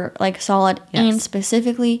 They were like solid, Yes. and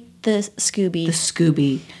specifically the Scooby. The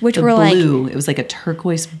Scooby. Which the were blue. It was like a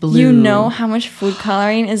turquoise blue. You know how much food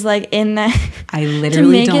coloring is like in that. I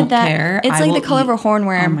literally don't that, care. It's I like will the color of a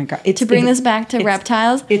hornworm. Oh my God. To bring this back to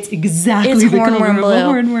reptiles. It's exactly It's the color hornworm of blue. a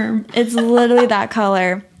hornworm. It's literally that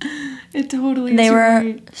color. It totally is. They were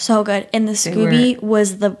right. so good. And the Scooby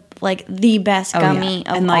was the best gummy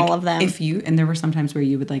of and like, all of them. And there were some times where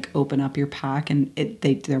you would like open up your pack and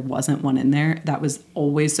there wasn't one in there. That was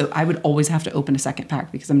always so. I would always have to open a second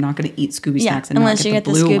pack because I'm not going to eat Scooby Snacks and unless not you get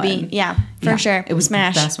get the the blue Scooby. one. Yeah, for sure. It was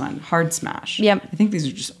smash. the best one. Hard smash. Yep. I think these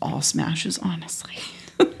are just all smashes, honestly.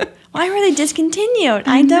 Why were they discontinued?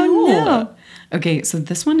 I don't know. Okay, so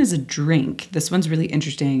this one is a drink. This one's really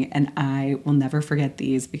interesting, and I will never forget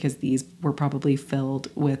these because these were probably filled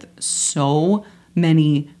with so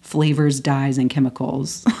many flavors, dyes, and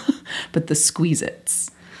chemicals. But the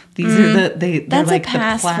Squeeze-Its. These are they're That's like a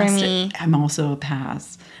pass the plastic. for me. I'm also a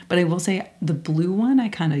pass. But I will say the blue one I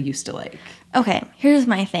kind of used to like. Okay, here's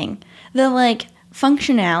my thing. The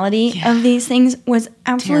functionality of these things was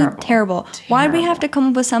absolutely terrible. Why did we have to come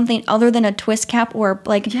up with something other than a twist cap or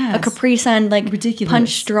a Capri Sun Ridiculous. punch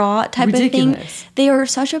straw type of thing? Ridiculous. They were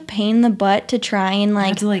such a pain in the butt to try and I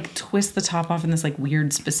had to twist the top off in this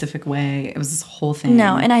weird specific way. It was this whole thing.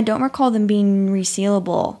 No, and I don't recall them being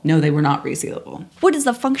resealable. No, they were not resealable. What is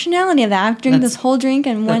the functionality of that? I've drank this whole drink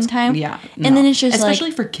in one time. Yeah. And then it's just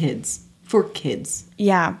especially for kids. For kids.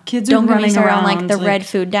 Yeah. Kids are don't get me running started on around, the red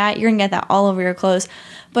food diet. You're going to get that all over your clothes.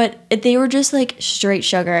 But they were just straight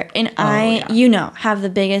sugar. And have the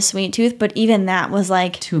biggest sweet tooth, but even that was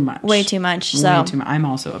too much. Way too much. So Way too much. I'm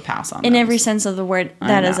also a pass on in those. every sense of the word,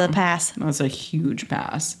 that is a pass. That's a huge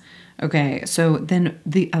pass. Okay, so then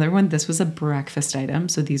the other one, this was a breakfast item.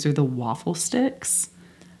 So these are the Waffle Sticks.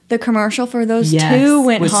 The commercial for those two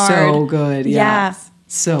went was hard. So good. Yes. Yeah.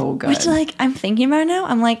 So good. Which I'm thinking about it now.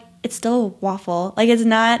 I'm like, it's still a waffle. It's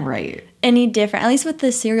not any different. At least with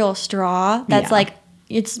the cereal straw, that's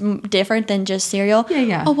it's different than just cereal.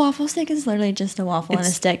 Yeah. A waffle stick is literally just a waffle and a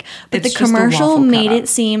stick. But the commercial made it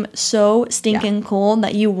seem so stinking cool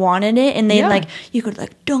that you wanted it, and they you could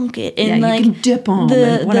dunk it in you can dip on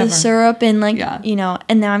the syrup and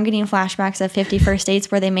and now I'm getting flashbacks of 50 First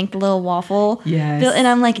Dates where they make the little waffle. Yes. And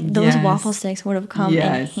I'm like, those waffle sticks would have come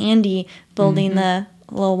in handy building the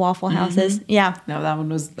little waffle houses. Yeah. No, that one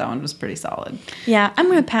was pretty solid. Yeah, I'm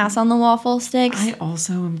gonna pass on the waffle sticks. I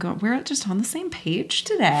also am going. We're just on the same page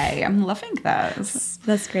today. I'm loving this.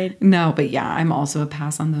 That's great. No, but yeah, I'm also a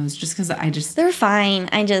pass on those just because they're fine.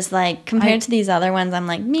 I just compared to these other ones, I'm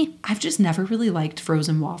like me. I've just never really liked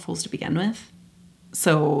frozen waffles to begin with.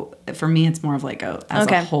 So for me, it's more of as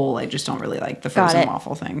a whole, I just don't really like the frozen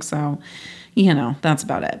waffle thing. So. That's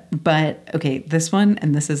about it. But, okay, this one,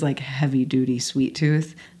 and this is heavy duty sweet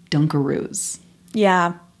tooth, Dunkaroos.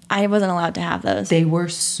 Yeah, I wasn't allowed to have those. They were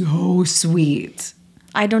so sweet.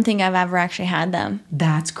 I don't think I've ever actually had them.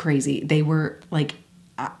 That's crazy. They were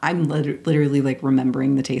I'm literally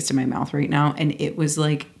remembering the taste in my mouth right now. And it was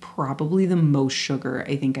probably the most sugar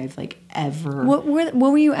I think I've ever. What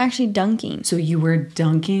were you actually dunking? So you were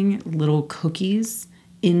dunking little cookies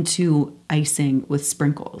into icing with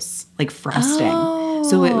sprinkles, frosting. Oh.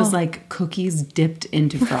 So it was cookies dipped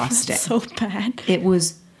into frosting. So bad. It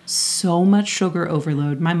was so much sugar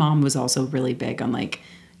overload. My mom was also really big on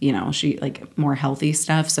she more healthy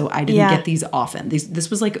stuff. So I didn't get these often.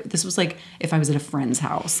 This was if I was at a friend's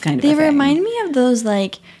house kind of. They a thing. remind me of those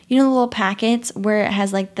the little packets where it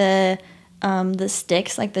has the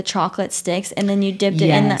sticks, the chocolate sticks, and then you dipped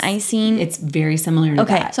it in the icing. It's very similar to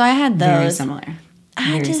that. Okay, so I had those. Very similar.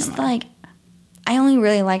 I just I only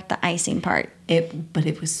really liked the icing part. But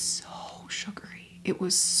it was so sugary. It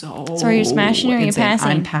was so... So are you smashing or are you insane.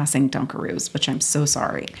 passing? I'm passing Dunkaroos, which I'm so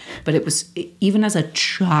sorry. But it was, even as a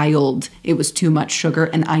child, it was too much sugar.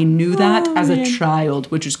 And I knew that as a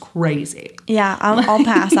child, which is crazy. Yeah, I'll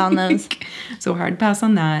pass on those. So hard pass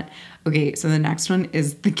on that. Okay, so the next one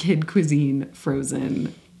is the Kid Cuisine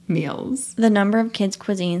frozen meals. The number of kids'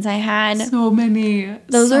 cuisines I had. So many.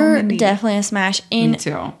 Those are definitely a smash. And me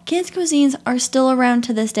too. Kids' cuisines are still around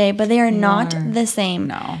to this day, but they are not the same.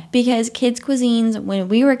 No. Because kids' cuisines, when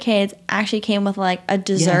we were kids, actually came with like a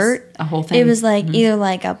dessert. Yes, a whole thing. It was like either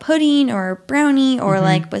like a pudding or a brownie or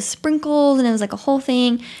like with sprinkles, and it was like a whole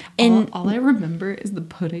thing. And all I remember is the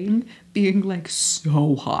pudding being like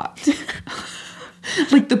so hot.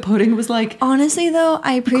 Like the pudding was like... Honestly, though,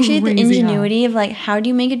 I appreciate the crazy ingenuity of like, how do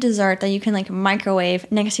you make a dessert that you can like microwave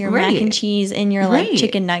next to your mac and cheese and your like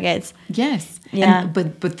chicken nuggets? Yes. Yeah. And,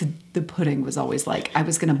 but the pudding was always like, I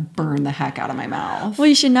was going to burn the heck out of my mouth. Well,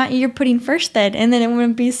 you should not eat your pudding first then, and then it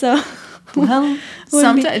wouldn't be so... Well,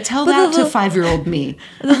 tell that to 5-year-old me.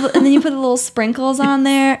 And then you put the little sprinkles on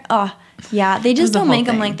there. Oh, yeah. They just don't make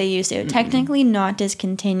them like they used to. Mm-hmm. Technically not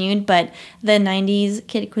discontinued, but the 90s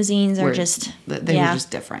kid cuisines are just... They were just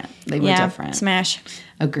different. They were different. Smash.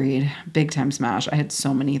 Agreed. Big time smash. I had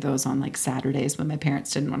so many of those on like Saturdays when my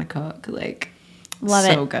parents didn't want to cook. Like, love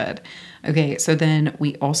it. So good. Okay, so then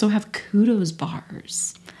we also have Kudos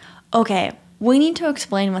Bars. Okay. We need to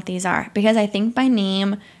explain what these are because I think by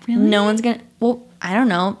name, no one's going to... Well, I don't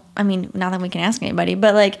know. I mean, not that we can ask anybody,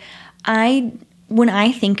 but like when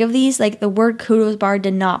I think of these, like the word Kudos Bar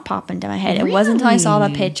did not pop into my head. It wasn't until I saw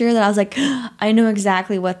the picture that I was like, I know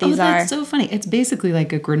exactly what these are. That's so funny. It's basically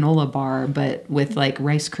like a granola bar, but with like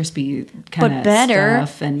Rice Krispie kind of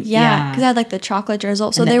stuff. And yeah, because I had like the chocolate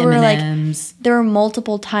drizzle. So there were M&Ms. There were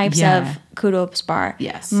multiple types of Kudos Bar.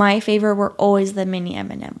 Yes. My favorite were always the mini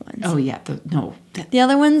M&M ones. Oh yeah, the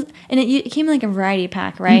other ones, and it came in like a variety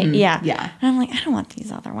pack, right? Mm-hmm. Yeah. Yeah. And I'm like, I don't want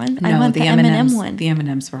these other ones. I want the M&M one. The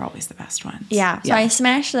M&Ms were always the best ones. Yeah. So I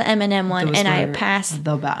smashed the M&M one, and I passed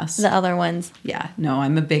the best. The other ones. Yeah. No,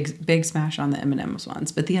 I'm a big smash on the M&Ms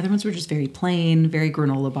ones, but the other ones were just very plain, very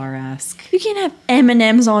granola bar-esque. You can't have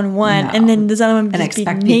M&Ms on one, and then this other one just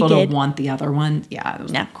expect be people naked. to want the other one. Yeah, it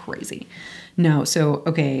was crazy. No, so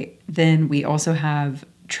okay, then we also have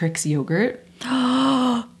Trix Yogurt.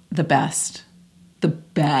 The best.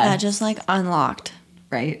 That just like unlocked.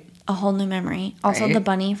 Right? A whole new memory. Also, the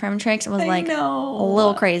bunny from Trix was like a little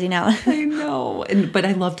little crazy now. I know. But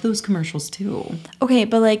I loved those commercials too. Okay,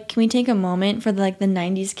 but like, can we take a moment for the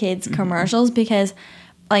 90s kids commercials? Because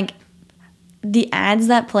like the ads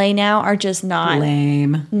that play now are just not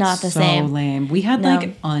lame. Not the same. So lame. We had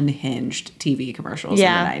like unhinged TV commercials in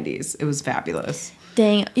the 90s. It was fabulous.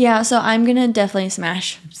 Dang. Yeah, so I'm going to definitely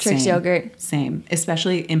smash Trix Yogurt. Same.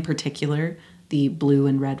 Especially in particular, the blue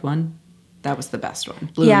and red one. That was the best one.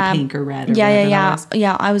 Blue and pink or red or whatever that was.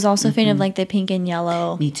 Yeah, I was also a fan of like the pink and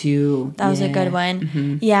yellow. Me too. That was a good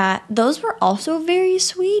one. Yeah, those were also very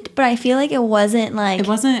sweet, but I feel like it wasn't like... It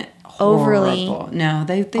wasn't overly... horrible. No,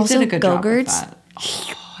 they also, did a good job with Go-Gurts. that.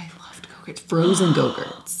 Oh, I loved Go-Gurts. Frozen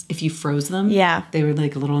Go-Gurts. If you froze them, they were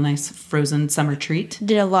like a little nice frozen summer treat.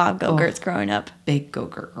 Did a lot of Go-Gurts growing up. Big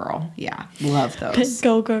Go-Gurt girl. Yeah, love those. Big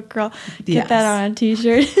Go-Gurt girl. Get that on a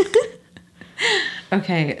t-shirt.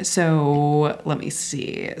 Okay, so let me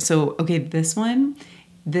see. So, okay, this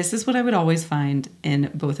is what I would always find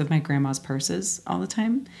in both of my grandma's purses all the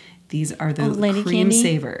time. These are the Creme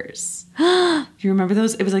Savers. You remember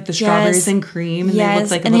those? It was like the strawberries and cream, and they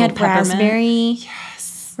looked like a little peppermint. Raspberry. Yes.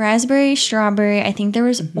 Raspberry, strawberry. I think there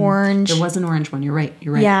was orange. There was an orange one. You're right.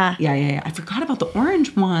 Yeah. Yeah. I forgot about the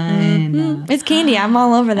orange one. It's candy. I'm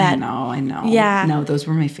all over that. I know. Yeah. No, those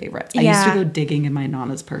were my favorites. I used to go digging in my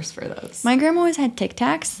Nana's purse for those. My grandma always had Tic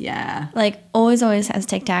Tacs. Yeah. Like, always has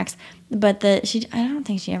Tic Tacs. But I don't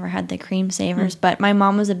think she ever had the Creme Savers. But my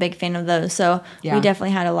mom was a big fan of those. So we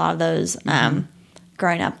definitely had a lot of those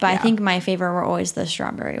growing up. But I think my favorite were always the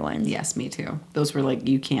strawberry ones. Yes, me too. Those were like,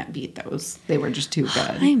 you can't beat those. They were just too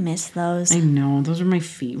good. I miss those. I know. Those are my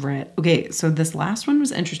favorite. Okay, so this last one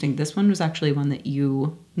was interesting. This one was actually one that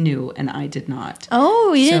you knew and I did not.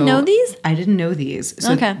 Oh, you didn't know these? I didn't know these.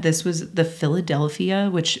 So okay. This was the Philadelphia,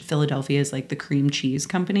 which Philadelphia is like the cream cheese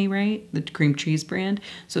company, right? The cream cheese brand.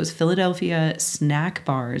 So it was Philadelphia snack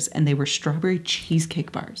bars, and they were strawberry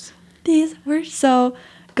cheesecake bars. These were so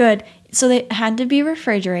good. So they had to be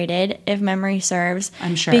refrigerated, if memory serves.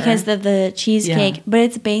 I'm sure. Because of the cheesecake. But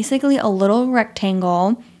it's basically a little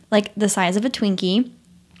rectangle, like the size of a Twinkie.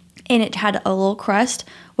 And it had a little crust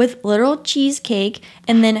with little cheesecake.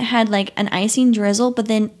 And then it had like an icing drizzle. But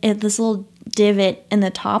then it had this little divot in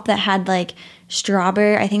the top that had like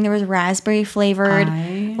strawberry. I think there was raspberry flavored,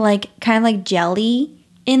 like kind of like jelly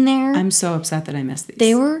in there. I'm so upset that I missed these.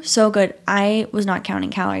 They were so good. I was not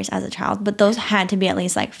counting calories as a child, but those had to be at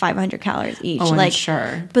least like 500 calories each. Oh, like, I'm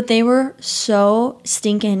sure. But they were so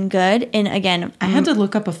stinking good. And again, I had to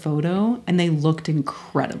look up a photo, and they looked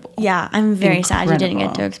incredible. Yeah, I'm very sad you didn't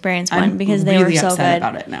get to experience one because they were so upset good.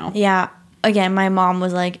 About it now. Yeah. Again, my mom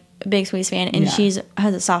was like a big sweets fan, and she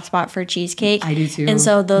has a soft spot for cheesecake. I do too. And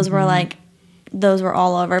so those were like, those were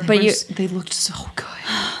all over. They looked so good.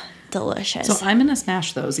 Delicious. So I'm gonna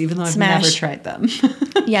smash those, even though I've never tried them.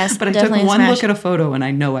 Yes, but I took one look at a photo, and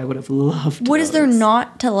I know I would have loved. What is there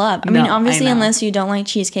not to love? I mean, obviously, I unless you don't like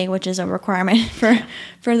cheesecake, which is a requirement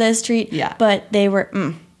for this treat. Yeah. But they were.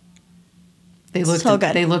 They looked so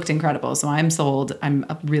good. They looked incredible. So I'm sold. I'm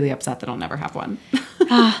really upset that I'll never have one.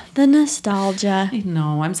 The nostalgia. I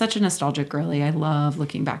know. I'm such a nostalgic girly. I love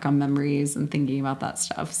looking back on memories and thinking about that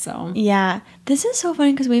stuff. So yeah, this is so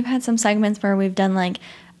funny because we've had some segments where we've done like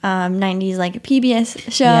 90s like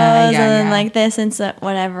PBS shows and then like this and so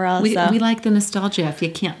whatever else. We like the nostalgia, if you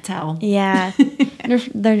can't tell. Yeah,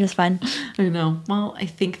 they're just fun. I know. Well, I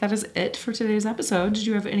think that is it for today's episode. Did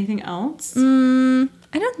you have anything else?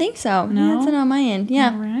 I don't think so. No, that's it on my end.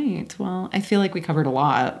 Yeah. All right. Well, I feel like we covered a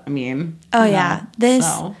lot. I mean. Oh yeah.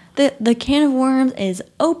 The can of worms is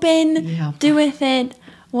open. Yeah. Do with it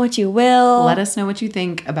what you will. Let us know what you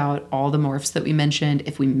think about all the morphs that we mentioned.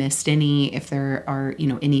 If we missed any, if there are,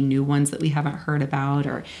 any new ones that we haven't heard about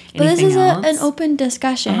or anything else. But this is an open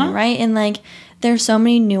discussion, right? And like there's so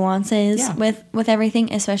many nuances with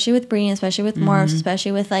everything, especially with breeding, especially with morphs,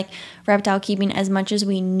 especially with like reptile keeping. As much as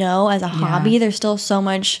we know as a hobby, there's still so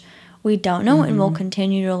much we don't know and we'll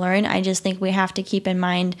continue to learn. I just think we have to keep in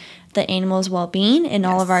mind the animal's well-being in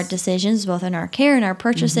all of our decisions, both in our care and our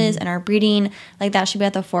purchases and our breeding. Like that should be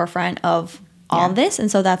at the forefront of all of this. And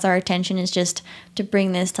so that's our intention, is just to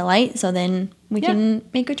bring this to light so then we can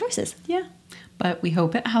make good choices. Yeah. But we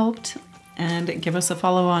hope it helped. And give us a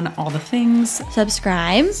follow on all the things.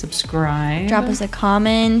 Subscribe. Drop us a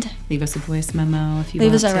comment. Leave us a voice memo if you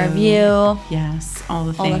Leave want us a to. review. Yes, all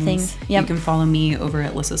the things. Yep. You can follow me over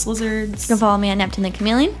at Lyssa's Lizards. You can follow me at Neptune the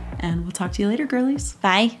Chameleon. And we'll talk to you later, girlies.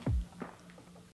 Bye.